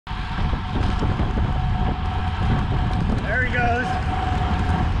There he goes.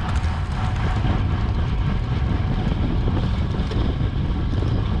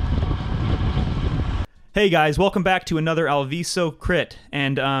 Hey guys, welcome back to another Alviso Crit,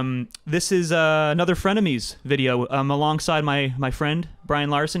 and this is another Frenemies video alongside my friend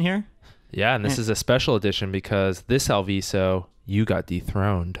Bryan Larson here. Yeah, and this is a special edition because this Alviso, you got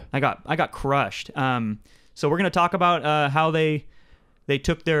dethroned. I got crushed. So we're gonna talk about how they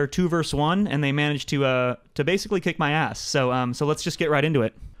took their 2 versus 1 and they managed to basically kick my ass. So let's just get right into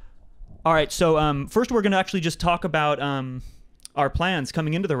it. All right. So first we're gonna actually just talk about our plans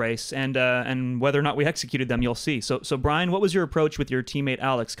coming into the race and whether or not we executed them. You'll see. So Bryan, what was your approach with your teammate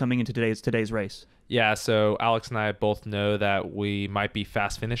Alex coming into today's race? Yeah, so Alex and I both know that we might be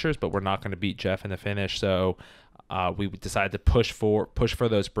fast finishers, but we're not going to beat Jeff in the finish. So we decided to push for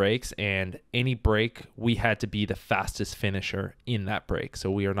those breaks, and any break we had to be the fastest finisher in that break.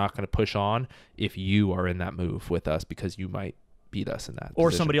 So we are not going to push on if you are in that move with us, because you might beat us in that or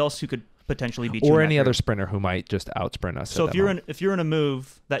position. somebody else who could potentially beat you, or any other sprinter who might just outsprint us. So if you're in a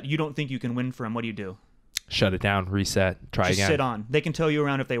move that you don't think you can win from, what do you do? Shut it down, reset, try just again. Sit on. They can tow you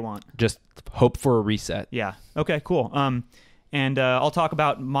around if they want. Just hope for a reset. Yeah. Okay, cool. And I'll talk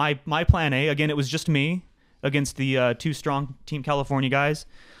about my plan A. Again, it was just me against the 2 strong Team California guys.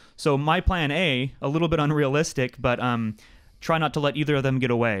 So my plan A, a little bit unrealistic, but try not to let either of them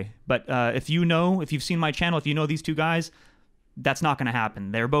get away. But if you've seen my channel, if you know these 2 guys, that's not going to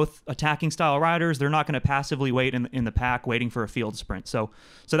happen. They're both attacking style riders. They're not going to passively wait in the pack waiting for a field sprint. So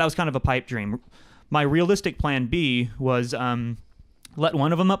that was kind of a pipe dream. My realistic plan B was let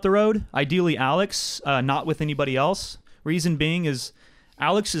one of them up the road, ideally Alex, not with anybody else. Reason being is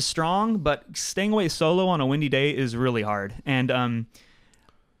Alex is strong, but staying away solo on a windy day is really hard. And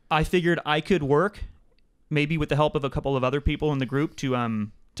I figured I could work, maybe with the help of a couple of other people in the group, to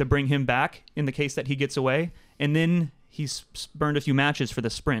bring him back in the case that he gets away. And then he's burned a few matches for the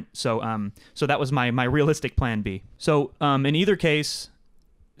sprint. So that was my realistic plan B. So in either case,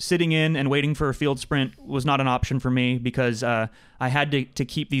 sitting in and waiting for a field sprint was not an option for me, because I had to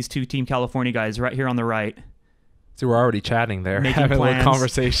keep these 2 Team California guys right here on the right. So we're already chatting there, making having plans, a little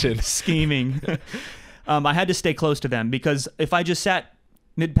conversation. Scheming. I had to stay close to them, because if I just sat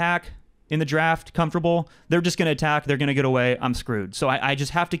mid-pack in the draft, comfortable, they're just going to attack, they're going to get away, I'm screwed. So I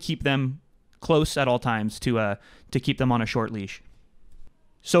just have to keep them close at all times to keep them on a short leash.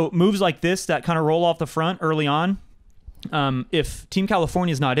 So moves like this that kind of roll off the front early on, if Team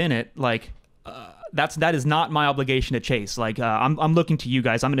California is not in it, like that is not my obligation to chase. Like I'm looking to you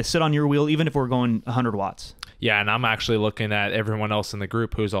guys. I'm going to sit on your wheel even if we're going 100 watts. Yeah, and I'm actually looking at everyone else in the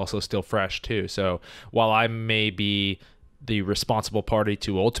group who's also still fresh too. So while I may be the responsible party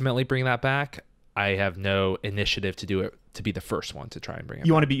to ultimately bring that back, I have no initiative to do it, to be the first one to try and bring it back.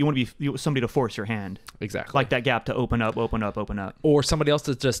 You want to be somebody to force your hand. Exactly. Like that gap to open up. Or somebody else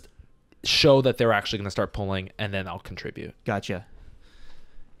to just show that they're actually going to start pulling, and then I'll contribute. Gotcha.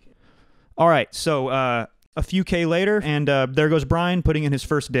 All right, so a few K later, and there goes Bryan putting in his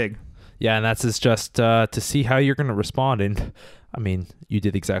first dig. Yeah, and that's just to see how you're going to respond. And I mean, you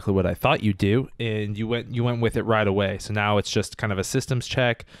did exactly what I thought you'd do, and you went with it right away. So now it's just kind of a systems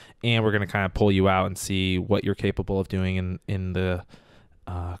check, and we're going to kind of pull you out and see what you're capable of doing in the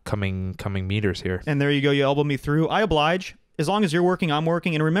coming meters here. And there you go. You elbow me through. I oblige. As long as you're working, I'm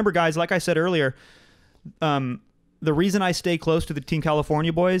working. And remember, guys, like I said earlier, the reason I stay close to the Team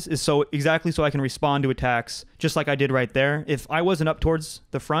California boys is so I can respond to attacks, just like I did right there. If I wasn't up towards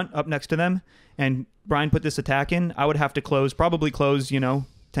the front, up next to them, and Bryan put this attack in, I would have to probably close, 10,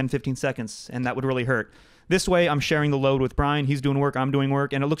 15 seconds, and that would really hurt. This way, I'm sharing the load with Bryan. He's doing work, I'm doing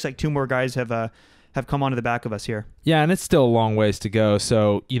work, and it looks like 2 more guys have come onto the back of us here. Yeah, and it's still a long ways to go.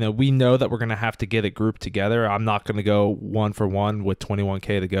 So, we know that we're going to have to get a group together. I'm not going to go 1 for 1 with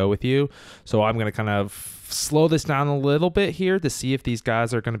 21K to go with you. So I'm going to kind of slow this down a little bit here to see if these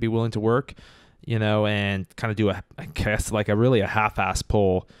guys are going to be willing to work, and kind of do a half-ass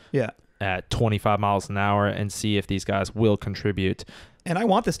pull. Yeah. At 25 miles an hour and see if these guys will contribute. And I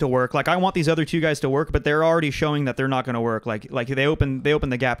want this to work. Like I want these other 2 guys to work, but they're already showing that they're not going to work. Like they opened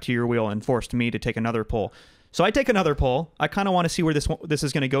the gap to your wheel and forced me to take another pull. So I take another pull. I kind of want to see where this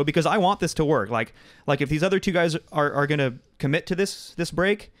is going to go, because I want this to work. Like if these other 2 guys are going to commit to this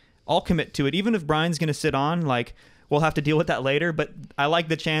break, I'll commit to it. Even if Bryan's going to sit on, like we'll have to deal with that later. But I like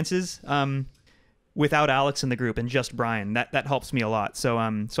the chances. Without Alex in the group and just Bryan, that helps me a lot. So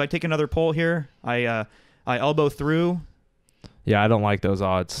I take another pull here. I elbow through. Yeah, I don't like those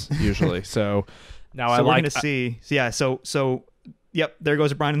odds usually. So now we're going to see. Yeah. So Yep, there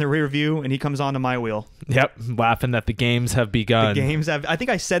goes Bryan in the rear view, and he comes onto my wheel. Yep, laughing that the games have begun. I think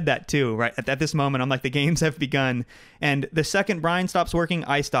I said that too, right? At this moment, I'm like, the games have begun. And the second Bryan stops working,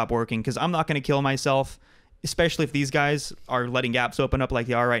 I stop working, because I'm not going to kill myself, especially if these guys are letting gaps open up like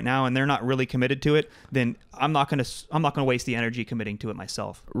they are right now, and they're not really committed to it. Then I'm not going to waste the energy committing to it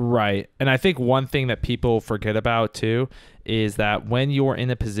myself. Right. And I think one thing that people forget about too is that when you're in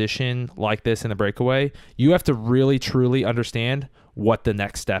a position like this in a breakaway, you have to really truly understand what the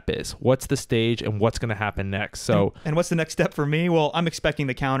next step is. What's the stage and what's going to happen next? So, and what's the next step for me? Well, I'm expecting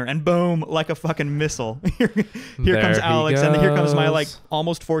the counter, and boom, like a fucking missile. Here comes Alex, and here comes my like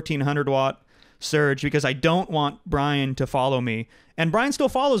almost 1400 watt surge, because I don't want Bryan to follow me. And Bryan still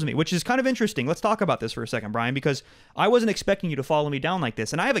follows me, which is kind of interesting. Let's talk about this for a second, Bryan, because I wasn't expecting you to follow me down like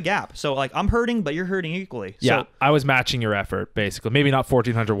this. And I have a gap. So like I'm hurting, but you're hurting equally. Yeah, so, I was matching your effort, basically. Maybe not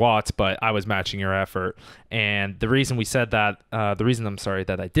 1400 watts, but I was matching your effort. And the reason we said that,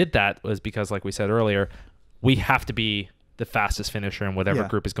 that I did that was because, like we said earlier, we have to be the fastest finisher in whatever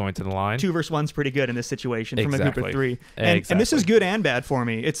group is going to the line. 2 versus 1's pretty good in this situation from a group of 3. And this is good and bad for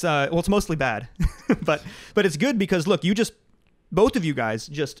me. It's it's mostly bad, but it's good because look, both of you guys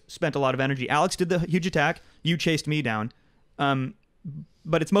just spent a lot of energy. Alex did the huge attack. You chased me down,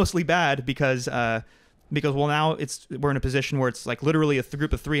 but it's mostly bad because well, now we're in a position where it's like literally a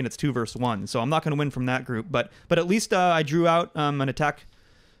group of 3 and it's 2 versus 1. So I'm not going to win from that group, but at least I drew out an attack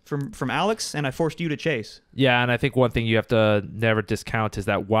from Alex, and I forced you to chase. Yeah, and I think one thing you have to never discount is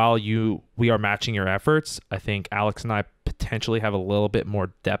that while we are matching your efforts, I think Alex and I potentially have a little bit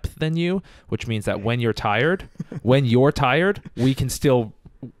more depth than you, which means that when you're tired, we can still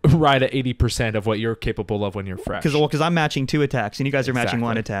ride at 80% of what you're capable of when you're fresh. Because I'm matching 2 attacks, and you guys are matching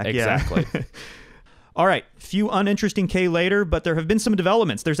 1 attack. Exactly. Yeah. All right, few uninteresting K later, but there have been some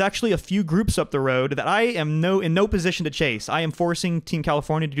developments. There's actually a few groups up the road that I am in no position to chase. I am forcing Team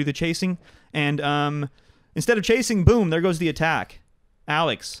California to do the chasing, and instead of chasing, boom, there goes the attack.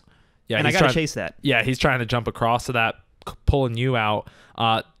 Alex. Yeah, and I got to chase that. Yeah, he's trying to jump across to that, pulling you out.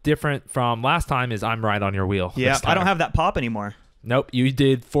 Different from last time is I'm right on your wheel. Yeah, I don't have that pop anymore. Nope, you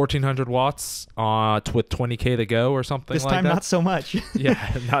did 1400 watts with 20K to go or something like that. This time, not so much.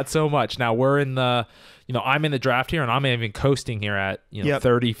 Yeah, not so much. Now we're in the, I'm in the draft here, and I'm even coasting here at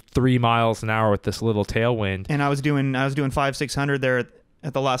 33 miles an hour with this little tailwind. And I was doing 500-600 there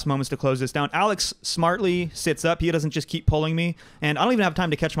at the last moments to close this down. Alex smartly sits up. He doesn't just keep pulling me, and I don't even have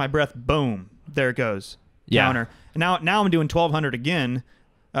time to catch my breath. Boom, there it goes. Yeah. Counter. Now I'm doing 1200 again.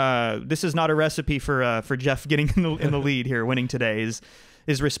 This is not a recipe for Jeff getting in the lead here. Winning today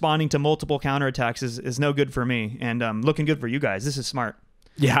is responding to multiple counterattacks is no good for me, and looking good for you guys. This is smart.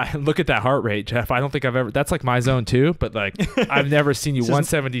 Yeah, look at that heart rate, Jeff. I don't think I've ever. That's like my zone too, but like I've never seen you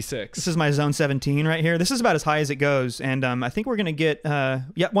 176. This is my zone 17 right here. This is about as high as it goes, and I think we're gonna get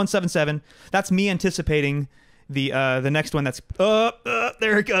 177. That's me anticipating the next one. That's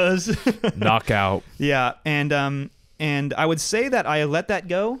there it goes. Knockout. Yeah, and I would say that I let that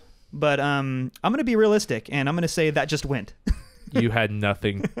go, but I'm going to be realistic, and I'm going to say that just went. You had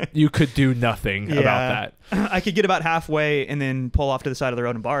nothing. You could do nothing about that. I could get about halfway and then pull off to the side of the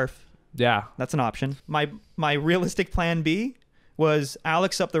road and barf. Yeah. That's an option. My realistic plan B was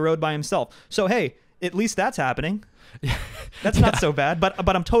Alex up the road by himself. So, hey, at least that's happening. That's not so bad, but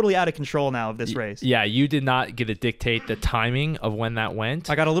I'm totally out of control now of this race. Yeah, you did not get to dictate the timing of when that went.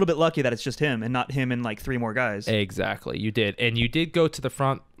 I got a little bit lucky that it's just him and not him and like 3 more guys. Exactly, you did. And you did go to the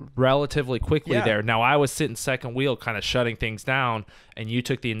front relatively quickly there. Now, I was sitting second wheel kind of shutting things down, and you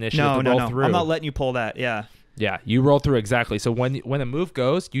took the initiative to roll through. I'm not letting you pull that, yeah. Yeah, you roll through exactly. So when a move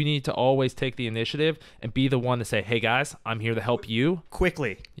goes, you need to always take the initiative and be the one to say, hey, guys, I'm here to help you.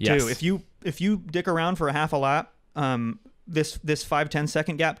 Quickly, yes. too. If you dick around for a half a lap, this 5-10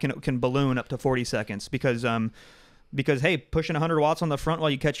 second gap can balloon up to 40 seconds because hey, pushing 100 watts on the front while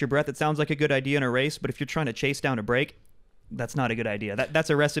you catch your breath, it sounds like a good idea in a race, but if you're trying to chase down a break, that's not a good idea. That's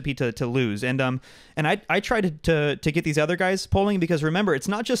a recipe to lose. And I tried to get these other guys pulling, because remember, it's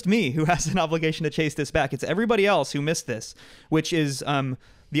not just me who has an obligation to chase this back. It's everybody else who missed this, which is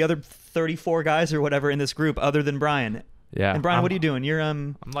the other 34 guys or whatever in this group other than Bryan. Yeah. And Bryan, what are you doing? You're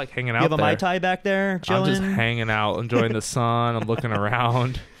I'm like hanging out. You have a there. Mai Tai back there, chilling. I'm just hanging out, enjoying the sun. I'm looking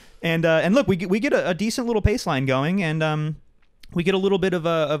around. And look, we get a decent little pace line going, and we get a little bit of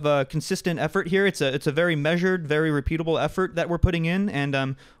a consistent effort here. It's a very measured, very repeatable effort that we're putting in,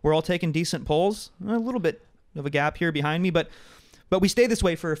 and we're all taking decent pulls. A little bit of a gap here behind me, but we stay this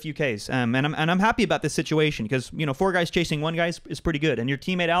way for a few Ks, and I'm happy about this situation because 4 guys chasing 1 guy is pretty good, and your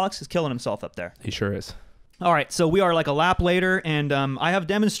teammate Alex is killing himself up there. He sure is. All right, so we are like a lap later, and I have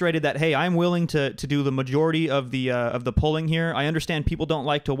demonstrated that, hey, I'm willing to do the majority of the pulling here. I understand people don't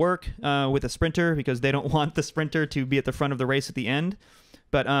like to work with a sprinter because they don't want the sprinter to be at the front of the race at the end.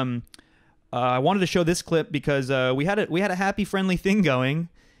 But I wanted to show this clip because we had a happy, friendly thing going,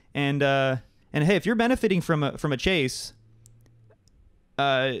 and hey, if you're benefiting from a chase,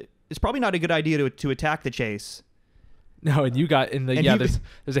 it's probably not a good idea to attack the chase. No, and you got in the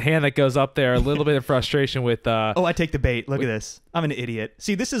there's a hand that goes up there, a little bit of frustration with oh, I take the bait. Look at this. I'm an idiot.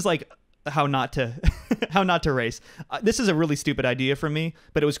 See, this is like how not to how not to race. This is a really stupid idea from me,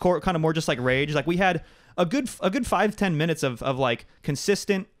 but it was kind of more just like rage. Like we had a good 5-10 minutes of like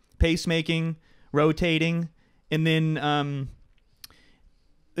consistent pacemaking, rotating, and then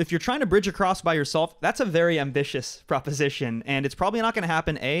if you're trying to bridge across by yourself, that's a very ambitious proposition, and it's probably not going to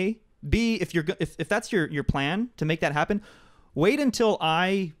happen. A, B, if that's your plan to make that happen, wait until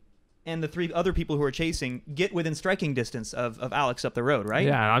I and the 3 other people who are chasing get within striking distance of Alex up the road, right?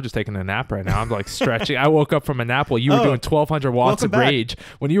 Yeah, and I'm just taking a nap right now. I'm like stretching. I woke up from a nap while you were doing 1,200 watts of rage.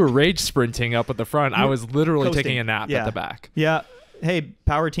 When you were rage sprinting up at the front, I was literally taking a nap at the back. Yeah. Hey,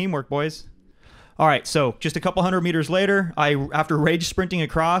 power teamwork, boys. All right, so just a couple hundred meters later, after rage sprinting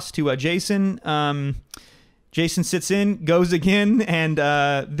across to Jason, Jason sits in, goes again, and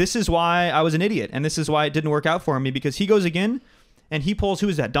this is why I was an idiot, and this is why it didn't work out for me, because he goes again, and he pulls, who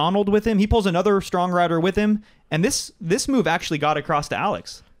is that, Donald with him? He pulls another strong rider with him, and this move actually got across to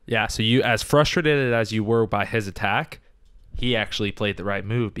Alex. Yeah, so you, as frustrated as you were by his attack, he actually played the right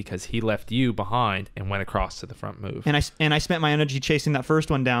move because he left you behind and went across to the front move. And I spent my energy chasing that first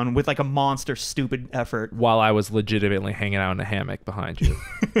one down with like a monster stupid effort. While I was legitimately hanging out in a hammock behind you.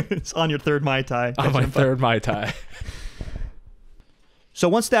 It's on your third Mai Tai. On my third Mai Tai. So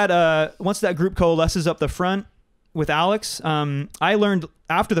once that group coalesces up the front with Alex, I learned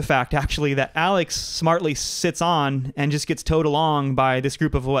after the fact actually that Alex smartly sits on and just gets towed along by this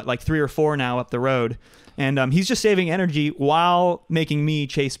group of like 3 or 4 now up the road. And he's just saving energy while making me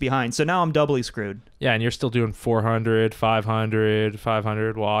chase behind. So now I'm doubly screwed. Yeah, and you're still doing 400,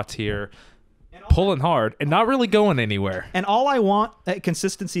 500 watts here. Pulling hard and not really going anywhere. And all I want,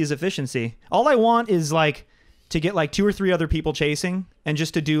 consistency is efficiency. All I want is like to get like 2 or 3 other people chasing and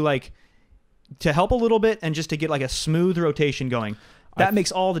just to do like, to help a little bit and just to get like a smooth rotation going. That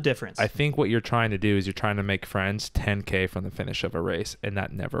makes all the difference. I think what you're trying to do is you're trying to make friends 10K from the finish of a race, and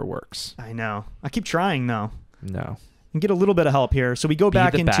that never works. I know. I keep trying though. No. And get a little bit of help here. So we go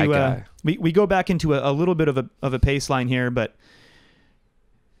back into we go back into a little bit of a pace line here, but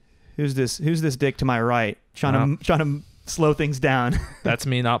who's this dick to my right trying to slow things down? That's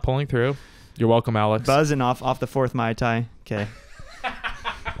me not pulling through. You're welcome, Alex. Buzzing off the 4th Mai Tai. Okay.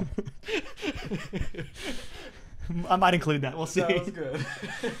 I might include that. We'll see. That was good.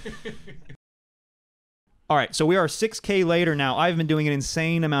 All right, so we are 6K later now. I've been doing an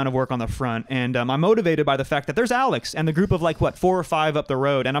insane amount of work on the front, and I'm motivated by the fact that there's Alex and the group of like, what, 4 or 5 up the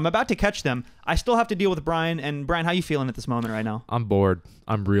road, and I'm about to catch them. I still have to deal with Bryan, and Bryan, how you feeling at this moment right now? I'm bored.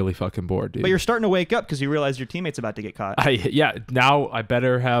 I'm really fucking bored, dude. But you're starting to wake up because you realize your teammate's about to get caught. Yeah, now I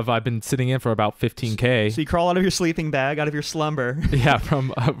better have. I've been sitting in for about 15K. So you crawl out of your sleeping bag, out of your slumber. Yeah,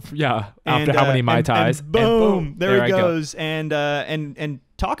 from after how many Mai Tais? And boom, there he goes. And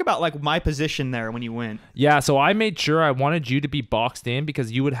talk about like my position there when you win. Yeah, so I made sure I wanted you to be boxed in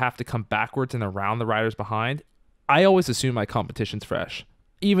because you would have to come backwards and around the riders behind. I always assume my competition's fresh.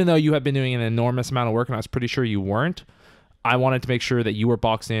 Even though you have been doing an enormous amount of work and I was pretty sure you weren't, I wanted to make sure that you were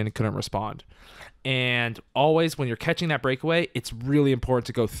boxed in and couldn't respond. And always when you're catching that breakaway, it's really important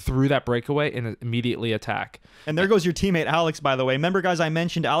to go through that breakaway and immediately attack. And there goes your teammate, Alex, by the way. Remember, guys, I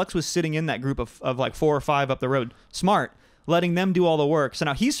mentioned Alex was sitting in that group of like 4 or 5 up the road. Smart. Letting them do all the work. So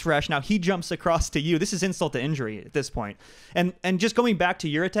now he's fresh. Now he jumps across to you. This is insult to injury at this point. And just going back to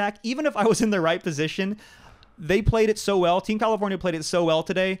your attack, even if I was in the right position, they played it so well. Team California played it so well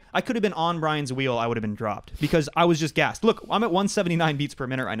today. I could have been on Bryan's wheel. I would have been dropped because I was just gassed. Look, I'm at 179 beats per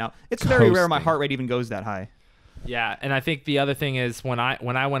minute right now. It's very rare my heart rate even goes that high. Yeah, and I think the other thing is when I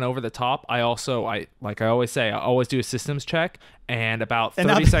went over the top, I like I always say, I always do a systems check, and about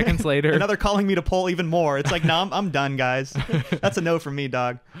 30 seconds later, and now they're calling me to pull even more. It's like, no, I'm done, guys. That's a no from me,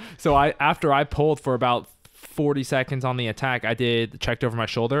 dog. So after I pulled for about 40 seconds on the attack, I checked over my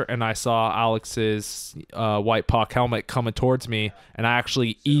shoulder and I saw Alex's white POC helmet coming towards me, and I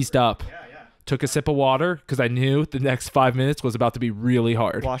actually eased up. Took a sip of water because I knew the next 5 minutes was about to be really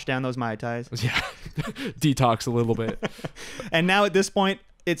hard. Wash down those Mai Tais. Yeah, detox a little bit. And now at this point,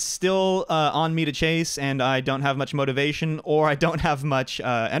 it's still on me to chase, and I don't have much motivation, or I don't have much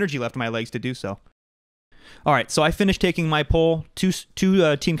energy left in my legs to do so. All right, so I finished taking my pull. Two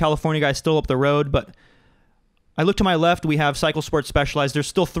Team California guys still up the road, but I look to my left. We have Cycle Sports Specialized. There's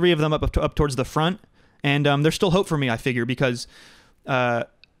still 3 of them up towards the front, and there's still hope for me, I figure, because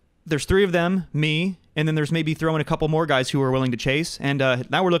there's 3 of them, me, and then there's maybe throwing a couple more guys who are willing to chase. And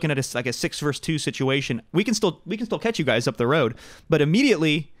now we're looking at a 6 versus 2 situation. We can still catch you guys up the road, but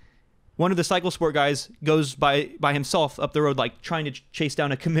immediately one of the Cycle Sport guys goes by himself up the road, like trying to chase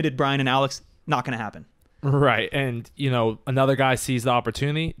down a committed Bryan and Alex. Not going to happen. Right. And, another guy sees the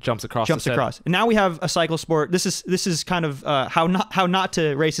opportunity, jumps across. And now we have a Cycle Sport. This is kind of how not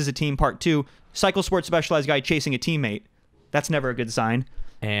to race as a team part 2. Cycle Sport Specialized guy chasing a teammate. That's never a good sign.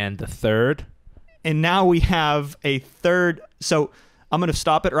 And the third. And now we have a third. So I'm going to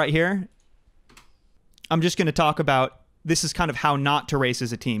stop it right here. I'm just going to talk about, this is kind of how not to race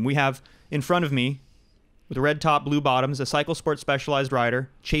as a team. We have in front of me, with red top, blue bottoms, a Cycle Sport Specialized rider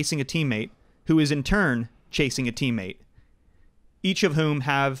chasing a teammate, who is in turn chasing a teammate, each of whom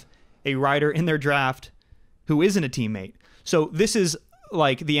have a rider in their draft who isn't a teammate. So this is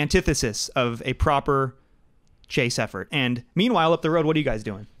like the antithesis of a proper chase effort. And meanwhile, up the road, what are you guys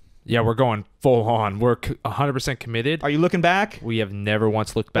doing? Yeah, we're going full on. We're 100% committed. Are you looking back? We have never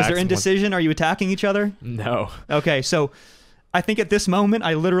once looked back. Is there indecision? Are you attacking each other? No. Okay, so I think at this moment,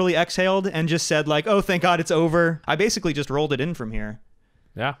 I literally exhaled and just said like, oh, thank God it's over. I basically just rolled it in from here.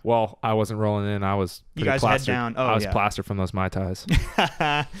 Yeah, well, I wasn't rolling in. I was pretty you guys plastered. Head down. Oh, I was yeah. plastered from those Mai Tais.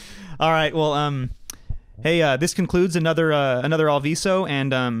 All right, well, hey, this concludes another Alviso,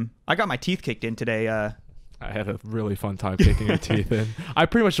 and I got my teeth kicked in today. I had a really fun time kicking your teeth in. I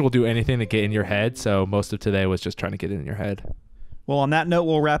pretty much will do anything to get in your head, so most of today was just trying to get it in your head. Well, on that note,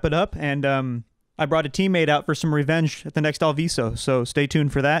 we'll wrap it up, and I brought a teammate out for some revenge at the next Alviso, so stay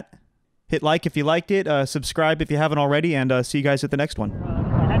tuned for that. Hit like if you liked it, subscribe if you haven't already, and see you guys at the next one.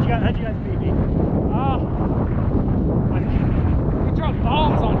 How'd you guys